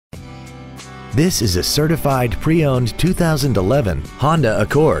This is a certified pre-owned 2011 Honda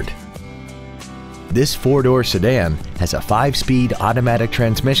Accord. This four-door sedan has a 5-speed automatic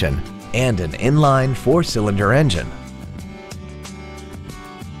transmission and an inline 4-cylinder engine.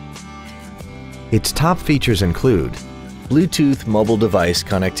 Its top features include Bluetooth mobile device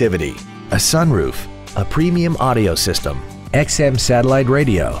connectivity, a sunroof, a premium audio system, XM satellite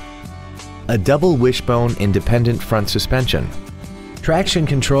radio, a double wishbone independent front suspension, traction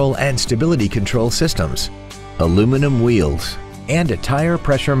control and stability control systems, aluminum wheels, and a tire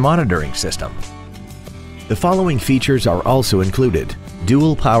pressure monitoring system. The following features are also included: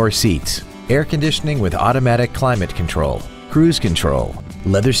 dual power seats, air conditioning with automatic climate control, cruise control,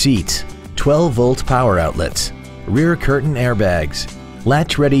 leather seats, 12-volt power outlets, rear curtain airbags,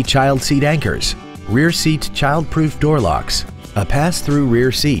 latch-ready child seat anchors, rear seat child-proof door locks, a pass-through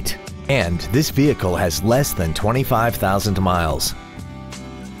rear seat, and this vehicle has less than 25,000 miles.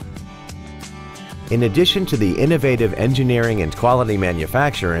 In addition to the innovative engineering and quality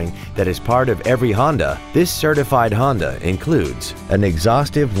manufacturing that is part of every Honda, this certified Honda includes an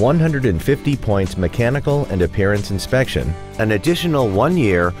exhaustive 150-point mechanical and appearance inspection, an additional 1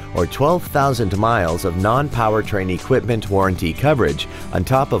 year or 12,000 miles of non-powertrain equipment warranty coverage on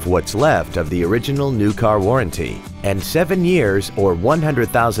top of what's left of the original new car warranty, and 7 years or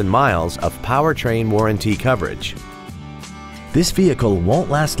 100,000 miles of powertrain warranty coverage. This vehicle won't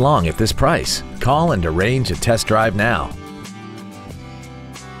last long at this price. Call and arrange a test drive now.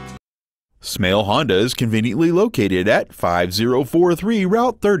 Smale Honda is conveniently located at 5043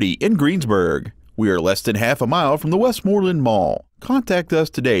 Route 30 in Greensburg. We are less than half a mile from the Westmoreland Mall. Contact us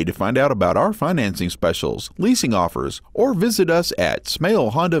today to find out about our financing specials, leasing offers, or visit us at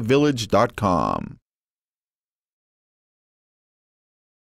smalehondavillage.com.